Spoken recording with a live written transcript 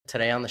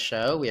Today on the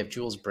show, we have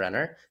Jules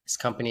Brenner. His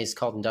company is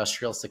called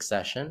Industrial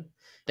Succession.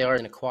 They are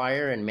an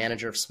acquirer and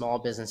manager of small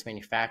business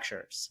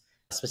manufacturers,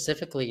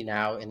 specifically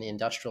now in the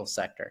industrial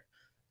sector.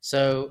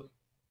 So,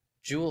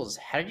 Jules,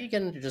 how did you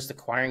get into just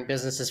acquiring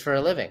businesses for a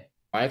living?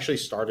 I actually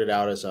started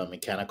out as a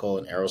mechanical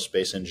and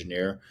aerospace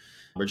engineer,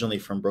 originally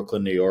from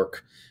Brooklyn, New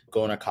York.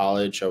 Going to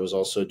college, I was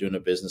also doing a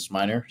business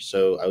minor.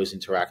 So I was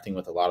interacting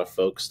with a lot of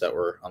folks that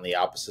were on the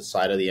opposite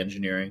side of the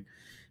engineering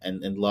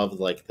and loved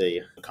like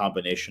the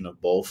combination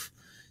of both.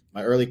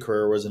 My early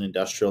career was in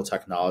industrial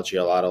technology,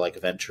 a lot of like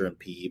venture and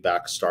PE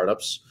backed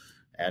startups.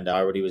 And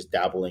I already was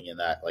dabbling in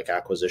that like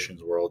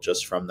acquisitions world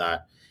just from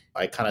that.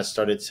 I kind of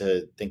started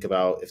to think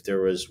about if there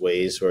was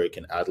ways where you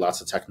can add lots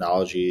of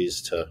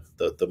technologies to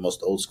the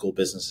most old school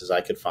businesses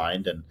I could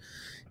find. And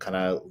kind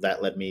of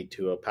that led me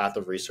to a path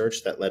of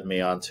research that led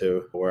me on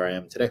to where I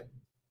am today.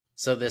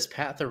 So, this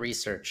path of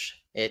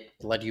research, it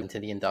led you into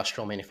the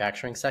industrial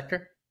manufacturing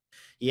sector?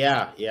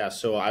 Yeah.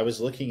 So I was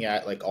looking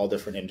at like all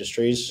different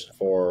industries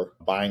for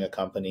buying a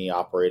company,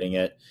 operating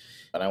it,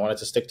 and I wanted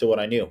to stick to what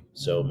I knew.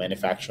 So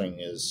manufacturing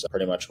is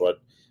pretty much what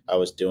I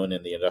was doing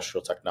in the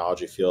industrial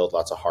technology field,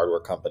 lots of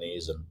hardware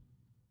companies, and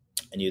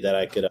I knew that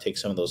I could take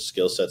some of those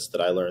skill sets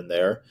that I learned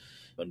there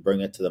and bring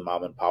it to the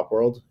mom and pop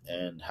world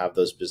and have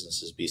those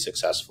businesses be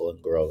successful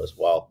and grow as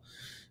well.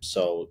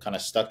 So kind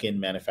of stuck in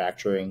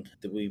manufacturing.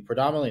 We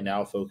predominantly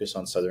now focus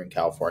on Southern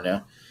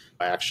California.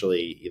 I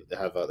actually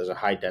there's a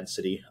high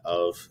density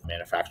of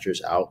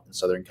manufacturers out in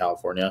Southern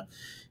California,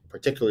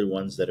 particularly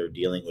ones that are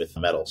dealing with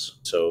metals.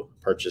 So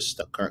purchased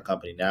a current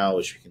company now,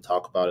 which we can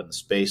talk about in the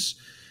space,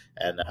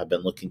 and have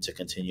been looking to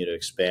continue to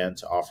expand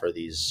to offer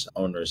these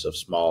owners of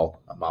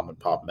small mom and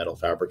pop metal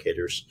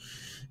fabricators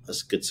a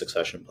good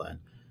succession plan.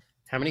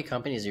 How many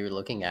companies are you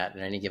looking at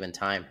any given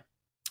time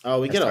Oh,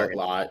 we as get a targets?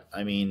 lot.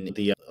 I mean,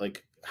 the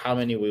like how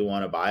many we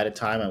want to buy at a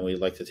time, and we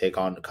like to take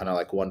on kind of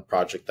like one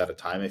project at a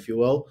time, if you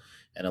will,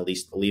 and at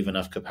least leave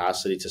enough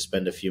capacity to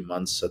spend a few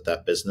months at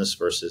that business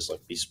versus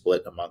like be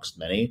split amongst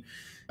many,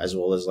 as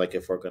well as like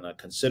if we're going to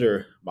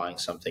consider buying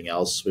something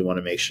else, we want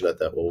to make sure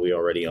that what we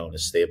already own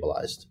is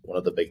stabilized. One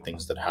of the big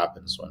things that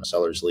happens when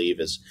sellers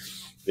leave is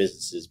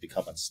businesses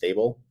become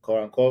unstable,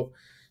 quote unquote.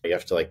 You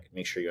have to like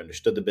make sure you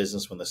understood the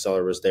business when the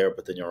seller was there,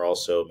 but then you're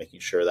also making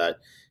sure that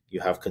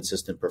you have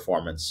consistent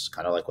performance,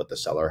 kind of like what the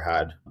seller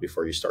had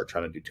before you start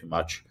trying to do too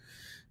much.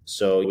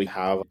 So we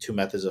have two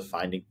methods of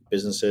finding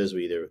businesses.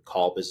 We either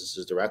call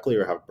businesses directly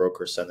or have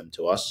brokers send them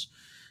to us.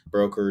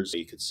 Brokers,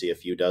 you could see a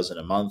few dozen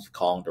a month.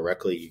 Calling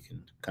directly, you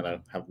can kind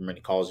of have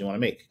many calls you want to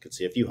make. You could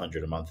see a few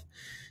hundred a month.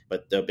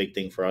 But the big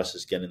thing for us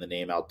is getting the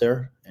name out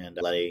there and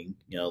letting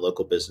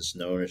local business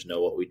owners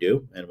know what we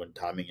do. And when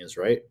timing is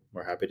right,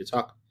 we're happy to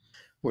talk.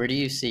 Where do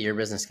you see your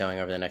business going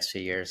over the next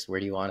few years? Where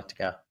do you want it to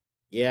go?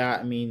 Yeah,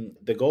 I mean,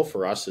 the goal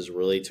for us is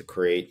really to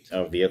create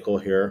a vehicle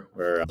here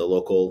where the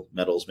local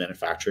metals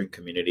manufacturing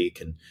community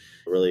can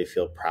really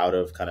feel proud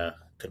of kind of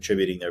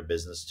contributing their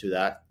business to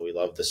that. We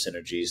love the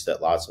synergies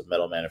that lots of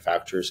metal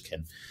manufacturers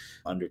can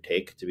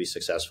undertake to be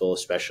successful,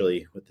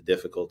 especially with the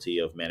difficulty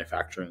of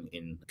manufacturing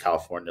in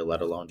California,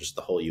 let alone just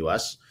the whole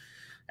US.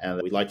 And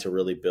we'd like to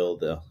really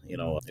build a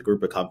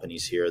group of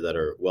companies here that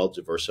are well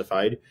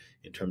diversified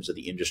in terms of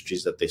the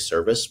industries that they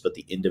service, but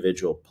the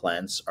individual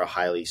plants are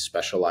highly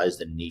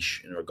specialized and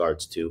niche in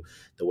regards to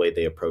the way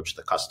they approach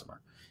the customer.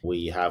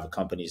 We have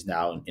companies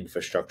now in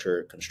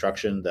infrastructure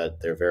construction that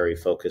they're very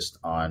focused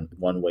on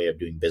one way of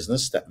doing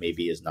business that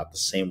maybe is not the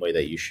same way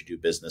that you should do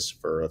business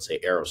for, let's say,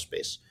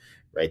 aerospace,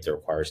 right? That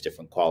requires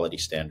different quality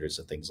standards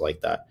and things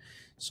like that.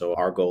 So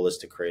our goal is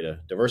to create a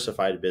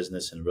diversified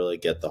business and really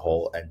get the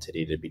whole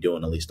entity to be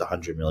doing at least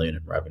 100 million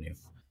in revenue.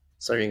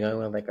 So, are you going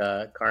with like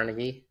a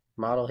Carnegie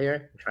model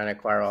here, trying to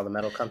acquire all the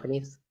metal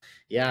companies?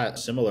 Yeah,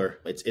 similar.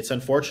 It's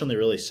unfortunately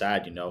really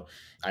sad.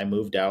 I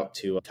moved out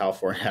to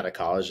California out of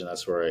college, and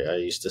that's where I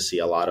used to see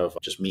a lot of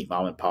just meet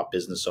mom and pop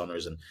business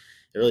owners, and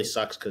it really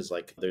sucks because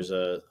like there's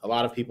a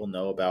lot of people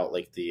know about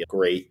like the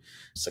great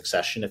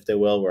succession, if they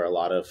will, where a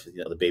lot of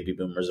the baby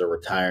boomers are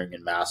retiring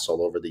in mass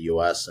all over the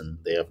U.S. and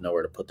they have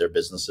nowhere to put their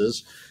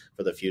businesses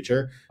for the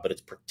future. But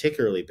it's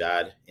particularly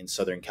bad in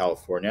Southern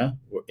California,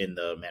 in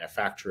the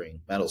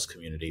manufacturing metals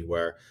community,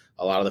 where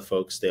a lot of the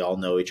folks, they all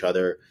know each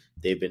other.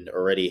 They've been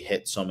already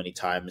hit so many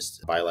times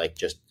by like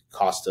just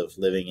cost of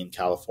living in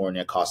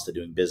California, cost of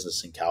doing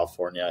business in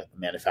California,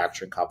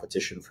 manufacturing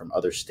competition from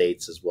other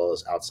states as well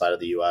as outside of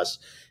the US.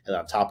 And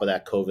on top of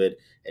that, COVID.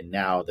 And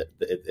now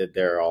that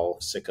they're all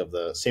sick of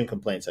the same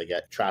complaints I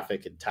get,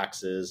 traffic and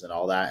taxes and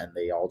all that. And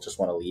they all just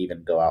want to leave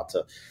and go out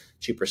to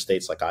cheaper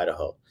states like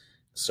Idaho.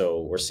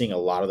 So we're seeing a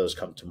lot of those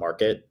come to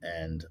market,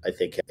 and I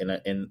think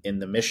in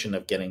the mission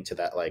of getting to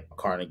that like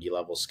Carnegie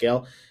level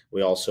scale,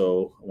 we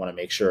also want to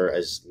make sure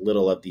as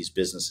little of these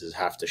businesses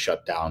have to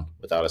shut down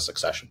without a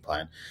succession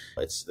plan.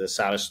 It's the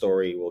saddest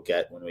story we'll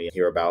get when we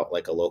hear about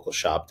like a local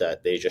shop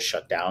that they just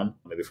shut down,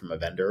 maybe from a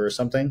vendor or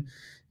something,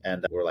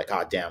 and we're like,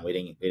 oh damn, we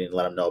didn't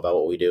let them know about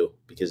what we do,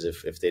 because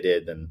if they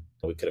did, then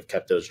we could have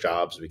kept those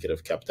jobs, we could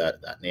have kept that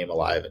name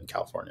alive in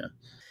California.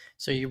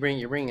 So you're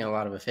bringing a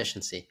lot of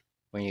efficiency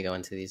when you go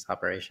into these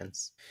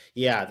operations?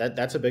 Yeah,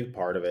 that's a big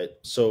part of it.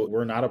 So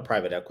we're not a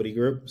private equity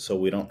group, so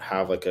we don't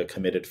have like a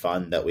committed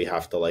fund that we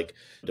have to like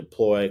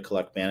deploy,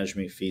 collect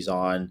management fees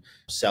on,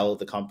 sell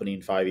the company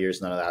in 5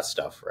 years, none of that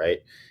stuff, right?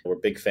 We're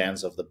big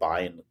fans of the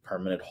buy and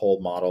permanent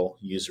hold model,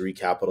 use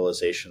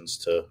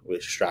recapitalizations to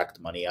extract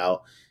money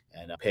out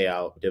and pay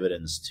out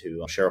dividends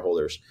to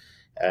shareholders.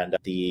 And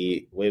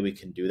the way we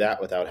can do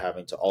that without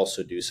having to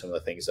also do some of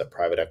the things that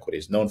private equity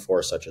is known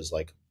for, such as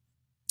like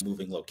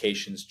moving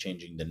locations,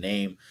 changing the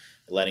name,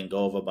 letting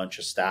go of a bunch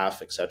of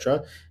staff,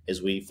 etc.,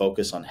 is we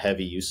focus on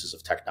heavy uses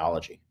of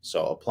technology.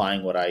 So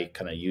applying what I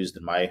kind of used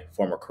in my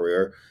former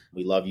career,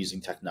 we love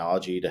using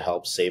technology to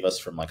help save us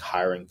from like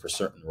hiring for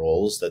certain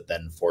roles that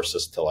then force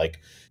us to like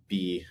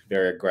be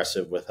very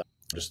aggressive with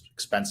just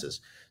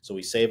expenses. So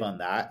we save on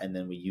that, and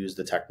then we use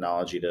the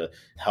technology to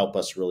help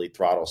us really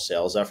throttle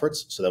sales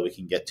efforts so that we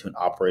can get to an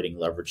operating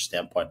leverage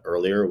standpoint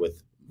earlier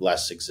with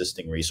less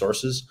existing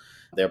resources,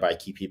 thereby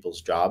keep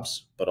people's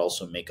jobs, but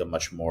also make a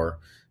much more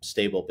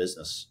stable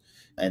business.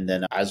 And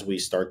then as we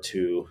start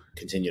to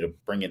continue to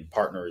bring in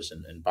partners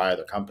and buy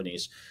other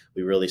companies,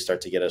 we really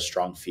start to get a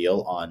strong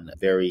feel on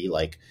very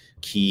like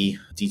key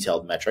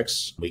detailed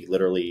metrics. We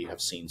literally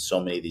have seen so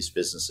many of these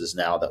businesses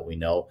now that we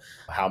know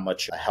how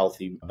much a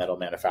healthy metal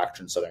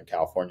manufacturer in Southern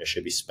California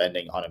should be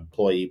spending on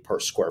employee per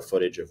square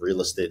footage of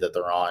real estate that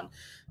they're on,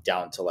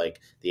 down to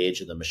like the age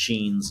of the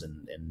machines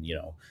and you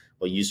know,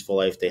 what useful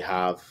life they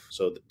have.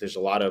 So there's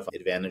a lot of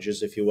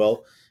advantages, if you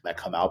will, that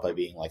come out by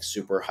being like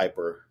super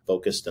hyper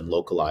focused and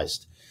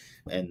localized.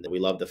 And we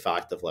love the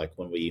fact of like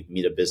when we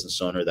meet a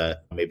business owner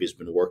that maybe has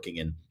been working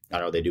in, I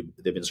don't know,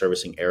 they've been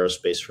servicing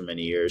aerospace for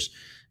many years.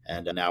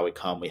 And now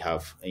we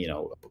have, you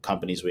know,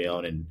 companies we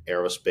own in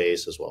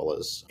aerospace as well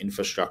as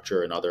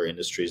infrastructure and other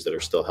industries that are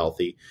still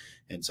healthy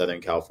in Southern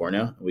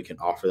California. We can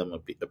offer them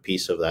a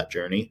piece of that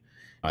journey.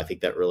 I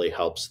think that really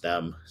helps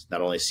them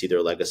not only see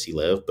their legacy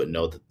live, but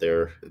know that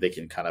they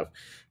can kind of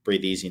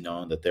breathe easy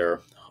knowing that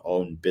their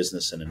own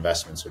business and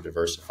investments are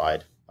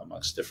diversified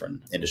amongst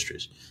different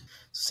industries.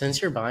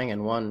 Since you're buying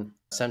in one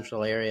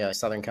central area,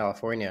 Southern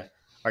California,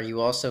 are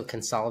you also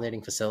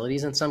consolidating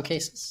facilities in some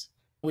cases?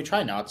 We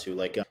try not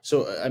to.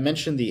 So I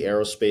mentioned the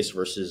aerospace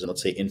versus,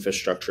 let's say,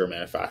 infrastructure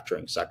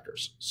manufacturing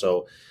sectors.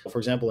 So, for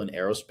example, in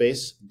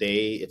aerospace,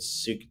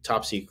 it's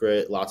top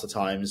secret. Lots of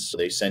times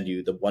they send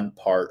you the one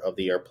part of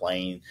the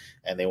airplane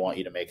and they want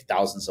you to make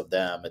thousands of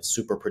them. It's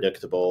super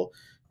predictable.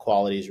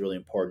 Quality is really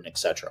important,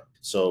 etc.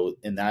 So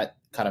in that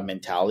kind of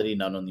mentality,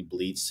 not only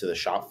bleeds to the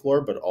shop floor,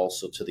 but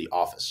also to the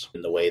office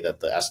in the way that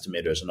the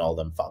estimators and all of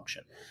them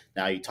function.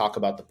 Now you talk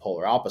about the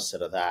polar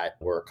opposite of that,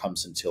 where it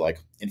comes into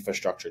like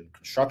infrastructure and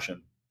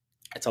construction.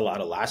 It's a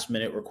lot of last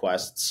minute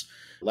requests,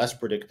 less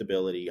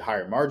predictability,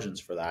 higher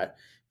margins for that.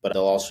 But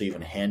they'll also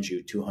even hand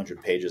you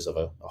 200 pages of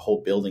a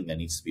whole building that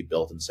needs to be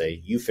built and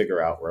say, you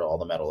figure out where all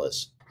the metal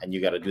is. And you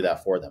got to do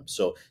that for them.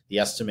 So the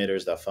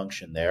estimators that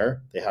function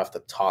there, they have to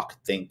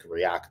talk, think,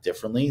 react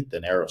differently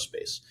than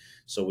aerospace.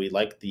 So we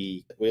like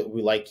we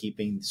like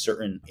keeping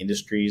certain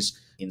industries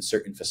in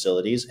certain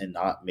facilities and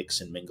not mix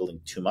and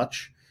mingling too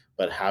much,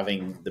 but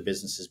having the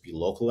businesses be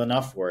local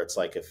enough where it's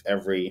like if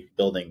every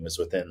building was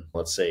within,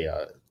 let's say,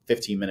 a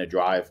 15-minute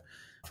drive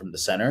from the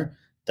center,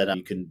 that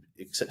you can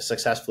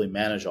successfully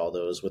manage all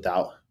those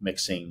without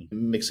mixing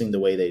the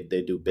way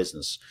they do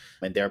business,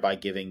 and thereby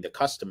giving the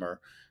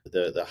customer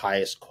the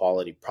highest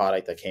quality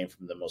product that came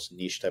from the most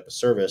niche type of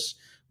service,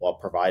 while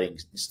providing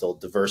still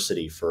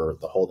diversity for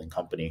the holding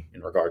company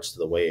in regards to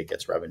the way it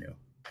gets revenue.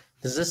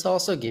 Does this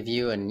also give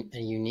you a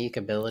unique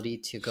ability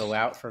to go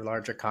out for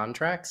larger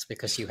contracts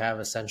because you have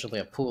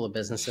essentially a pool of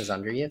businesses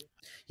under you?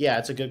 Yeah,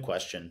 it's a good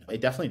question. It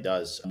definitely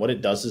does. What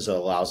it does is it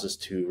allows us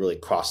to really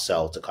cross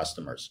sell to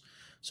customers.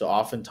 So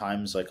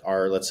oftentimes, like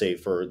let's say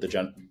for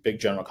the big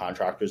general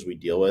contractors we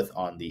deal with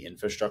on the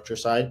infrastructure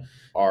side,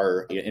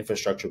 our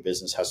infrastructure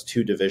business has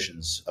two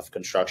divisions of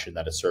construction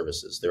that it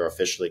services. They're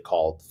officially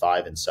called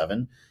 5 and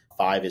 7.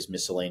 5 is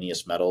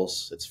miscellaneous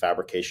metals. It's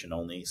fabrication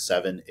only.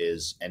 7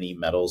 is any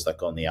metals that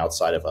go on the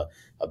outside of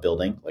a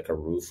building, like a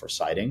roof or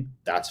siding.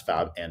 That's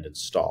fab and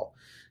install.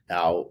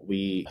 Now,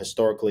 we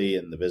historically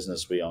in the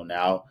business we own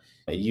now,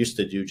 it used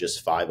to do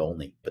just 5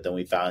 only, but then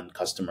we found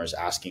customers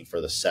asking for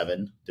the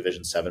 7,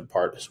 division 7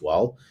 part as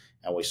well.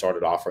 And we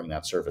started offering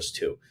that service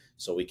too.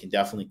 So we can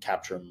definitely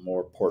capture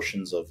more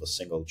portions of a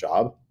single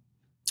job,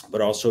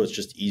 but also it's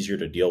just easier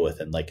to deal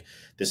with. And like,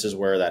 this is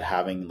where that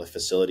having the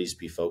facilities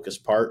be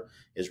focused part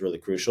is really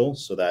crucial.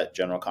 So that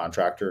general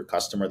contractor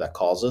customer that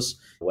calls us,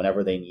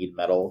 whenever they need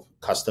metal,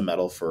 custom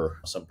metal for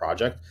some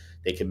project,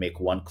 they can make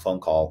one phone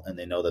call and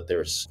they know that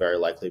there's very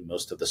likely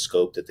most of the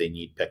scope that they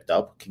need picked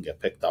up can get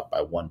picked up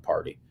by one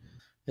party.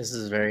 This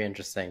is a very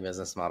interesting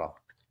business model.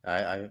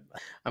 I,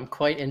 I'm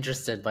quite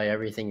interested by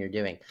everything you're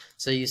doing.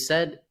 So you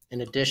said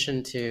in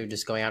addition to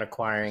just going out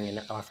acquiring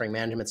and offering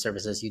management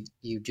services,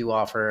 you do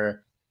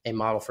offer a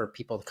model for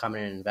people to come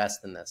in and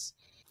invest in this.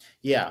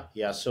 Yeah,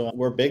 yeah. So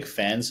we're big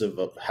fans of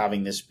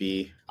having this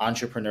be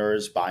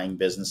entrepreneurs buying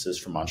businesses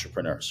from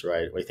entrepreneurs,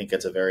 right? We think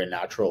it's a very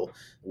natural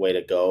way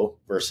to go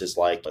versus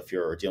like if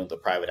you're dealing with a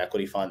private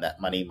equity fund, that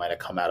money might have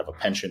come out of a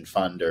pension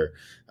fund or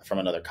from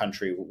another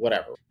country,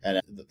 whatever.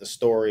 And the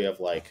story of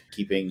like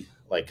keeping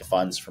like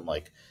funds from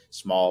like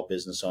small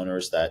business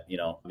owners that,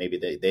 maybe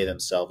they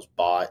themselves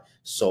bought,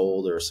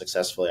 sold, or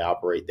successfully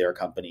operate their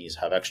companies,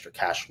 have extra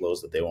cash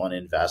flows that they want to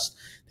invest.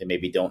 They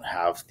maybe don't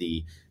have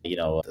the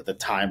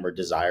time or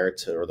desire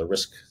to, or the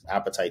risk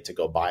appetite to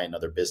go buy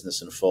another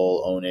business in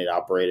full, own it,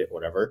 operate it,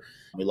 whatever.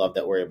 We love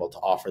that we're able to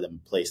offer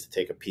them a place to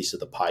take a piece of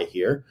the pie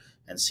here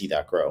and see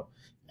that grow.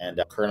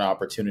 And current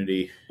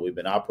opportunity, we've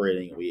been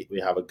operating.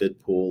 We have a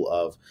good pool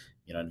of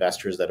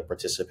investors that have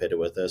participated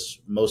with us,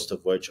 most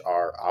of which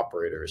are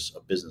operators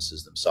of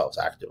businesses themselves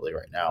actively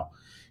right now.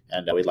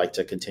 And we'd like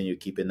to continue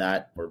keeping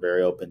that. We're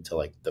very open to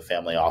like the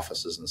family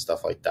offices and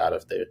stuff like that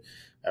if they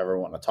ever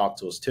want to talk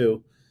to us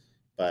too.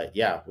 But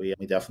yeah, we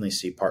definitely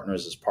see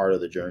partners as part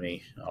of the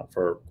journey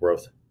for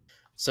growth.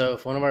 So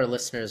if one of our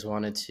listeners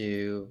wanted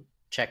to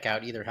check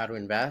out either how to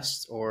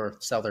invest or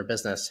sell their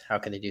business, how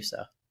can they do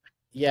so?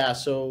 Yeah,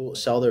 so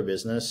sell their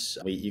business.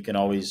 You can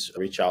always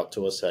reach out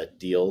to us at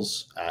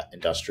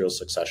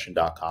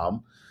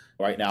deals@industrialsuccession.com.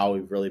 Right now,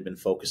 we've really been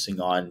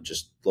focusing on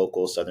just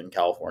local Southern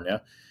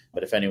California.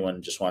 But if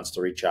anyone just wants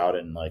to reach out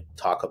and like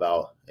talk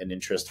about an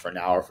interest for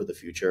now or for the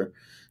future,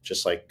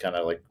 just like kind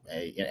of like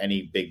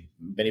many big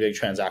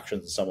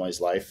transactions in someone's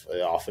life,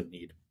 they often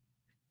need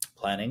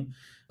planning.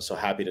 So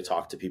happy to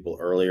talk to people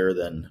earlier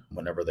than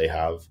whenever they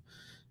have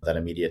that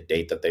immediate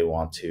date that they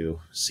want to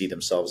see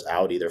themselves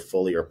out either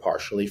fully or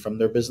partially from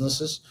their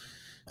businesses.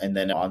 And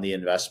then on the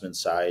investment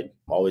side,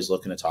 I'm always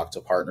looking to talk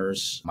to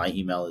partners. My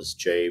email is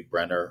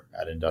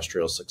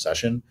jbrenner@Industrial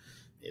Succession.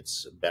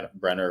 It's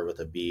Brenner with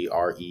a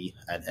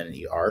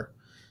BRENNER.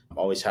 I'm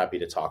always happy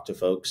to talk to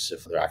folks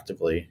if they're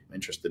actively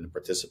interested in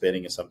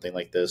participating in something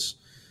like this.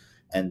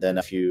 And then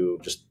if you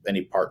just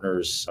any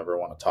partners ever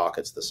want to talk,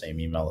 it's the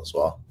same email as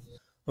well.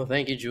 Well,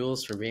 thank you,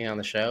 Jules, for being on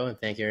the show. And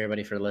thank you,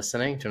 everybody, for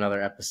listening to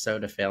another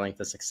episode of Failing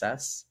to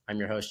Success. I'm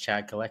your host,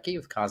 Chad Kalecki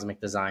with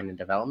Cosmic Design and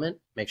Development.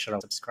 Make sure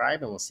to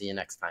subscribe, and we'll see you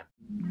next time.